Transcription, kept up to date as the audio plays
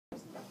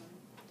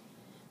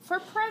For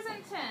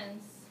present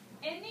tense,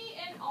 any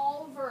and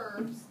all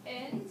verbs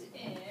end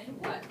in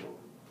what?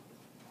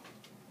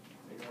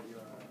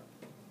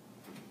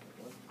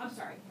 I'm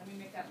sorry, let me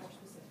make that more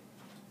specific.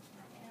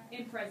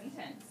 In present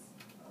tense,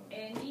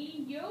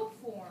 any yo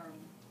form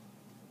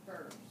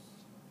verbs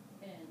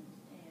end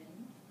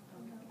in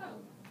O.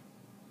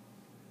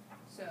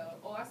 So,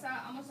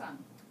 oasa amosan,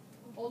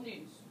 old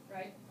news,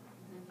 right?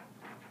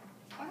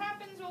 What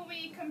happens when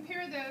we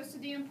compare those to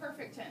the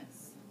imperfect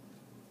tense?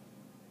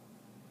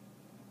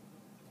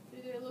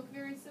 Do they look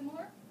very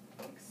similar,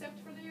 except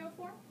for the yo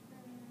form?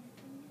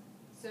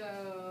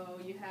 So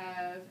you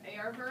have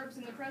AR verbs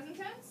in the present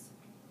tense,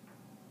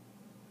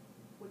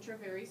 which are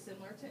very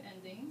similar to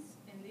endings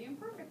in the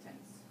imperfect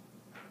tense.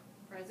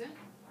 Present,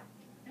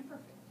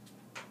 imperfect.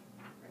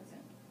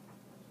 Present,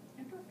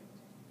 imperfect.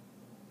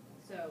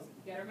 So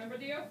you gotta remember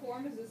the yo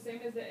form is the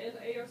same as the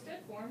AO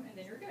stead form, and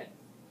then you're good.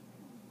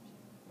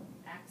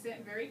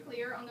 Accent very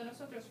clear on the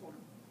nosotros form,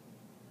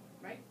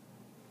 right?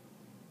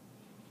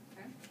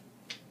 Okay.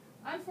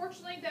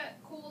 Unfortunately, that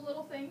cool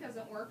little thing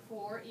doesn't work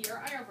for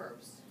ER-IR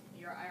verbs.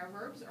 ER-IR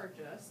verbs are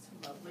just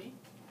lovely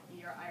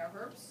ER-IR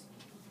verbs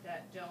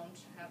that don't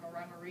have a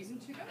rhyme or reason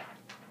to them.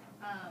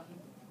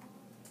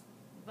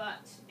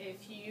 But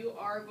if you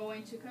are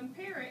going to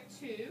compare it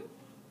to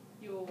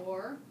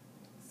your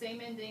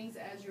same endings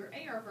as your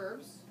AR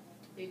verbs,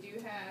 they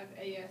do have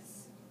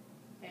AS,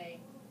 A,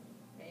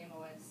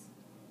 AMOS,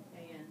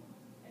 AN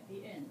at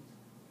the end.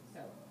 So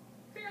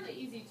fairly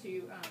easy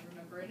to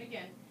remember. And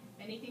again,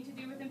 anything to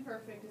do with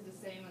imperfect is the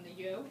same on the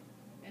yo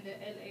and the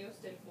LAO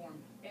stead form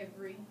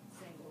every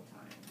single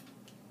time.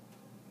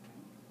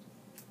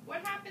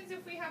 What happens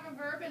if we have a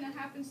verb and it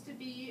happens to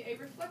be a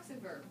reflexive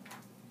verb?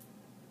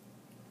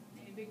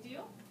 Any big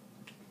deal?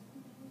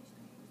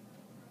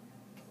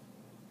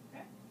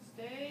 Okay,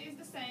 stays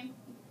the same.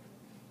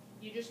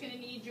 You're just going to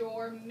need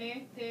your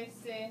me, te,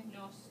 se,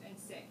 nos, and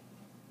se.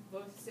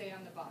 Both se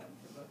on the bottom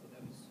for both of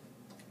those.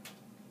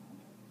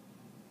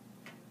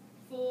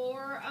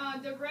 For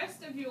the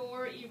rest of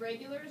your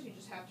irregulars, you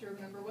just have to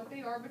remember what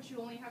they are, but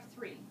you only have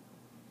 3.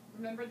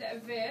 Remember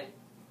that ver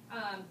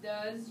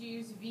does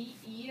use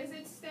VE as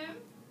its stem,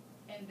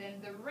 and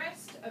then the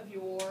rest of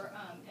your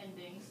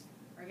endings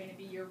are going to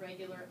be your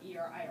regular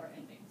ER-IR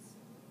endings.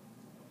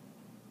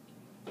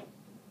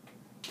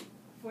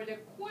 For the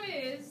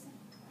quiz,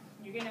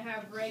 you're going to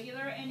have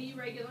regular and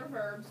irregular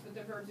verbs, but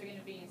the verbs are going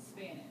to be in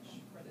Spanish.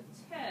 For the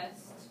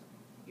test,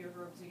 your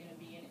verbs are going to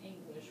be in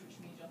English, which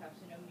means you'll have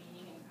to know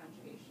meaning and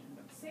conjugation.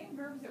 But the same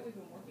verbs that we've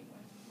been working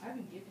with. I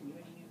haven't given you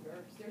any new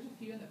verbs. There's a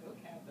few in the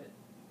vocab, but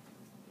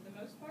for the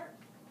most part,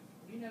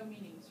 you know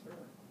meanings for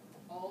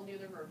all the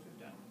other verbs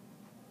we've done.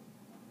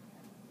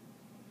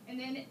 And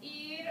then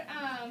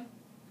ir,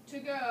 to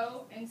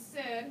go, and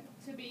ser,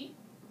 to be,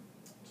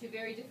 2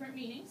 very different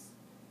meanings.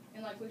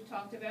 And like we've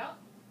talked about,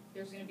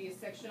 there's going to be a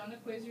section on the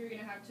quiz where you're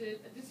going to have to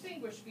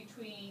distinguish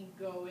between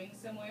going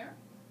somewhere,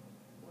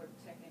 or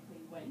technically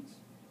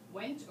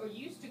went or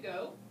used to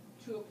go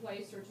to a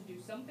place or to do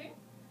something,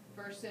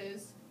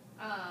 versus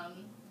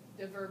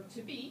the verb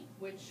to be,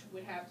 which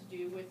would have to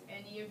do with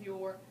any of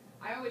your,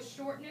 I always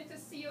shorten it to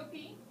COP,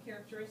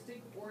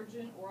 characteristic,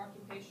 origin, or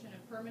occupation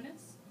and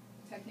permanence.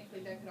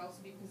 Technically that could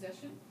also be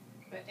possession,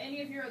 but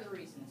any of your other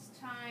reasons,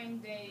 time,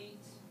 date,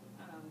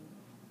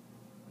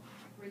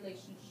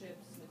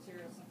 relationships,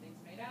 material something's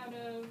made out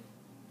of,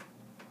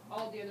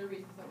 all the other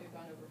reasons that we've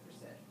gone over for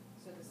said.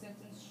 So the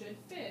sentence should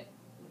fit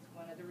with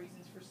one of the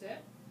reasons for said,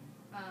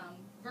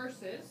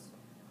 versus,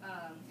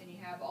 and you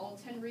have all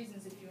 10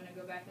 reasons if you want to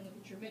go back and look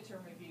at your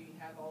midterm review, you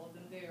have all of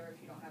them there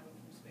if you don't have them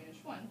from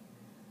Spanish 1.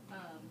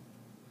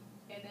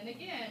 And then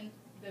again,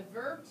 the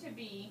verb to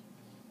be,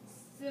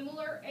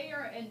 similar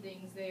AR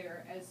endings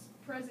there as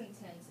present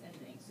tense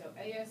endings, so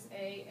ASA,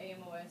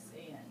 AMOS,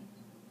 AN.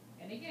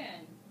 And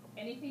again,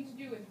 anything to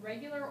do with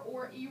regular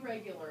or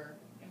irregular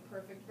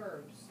imperfect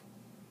verbs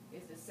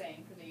is the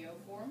same for the yo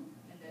form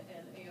and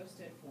the AO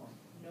stead form,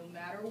 no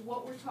matter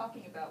what we're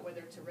talking about,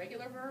 whether it's a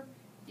regular verb,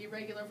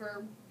 irregular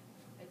verb,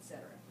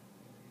 etc.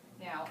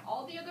 Now,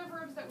 all the other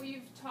verbs that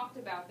we've talked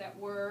about that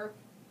were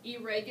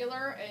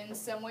irregular in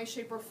some way,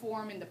 shape, or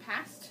form in the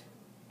past,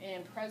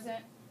 in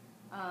present,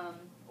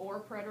 or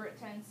preterite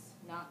tense,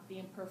 not the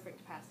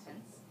imperfect past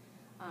tense,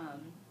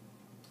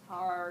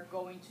 are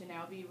going to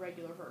now be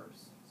regular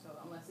verbs. So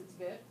unless it's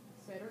bit,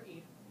 said, or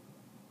eat,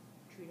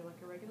 treat it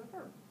like a regular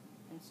verb.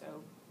 And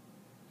so,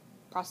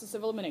 process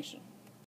of elimination.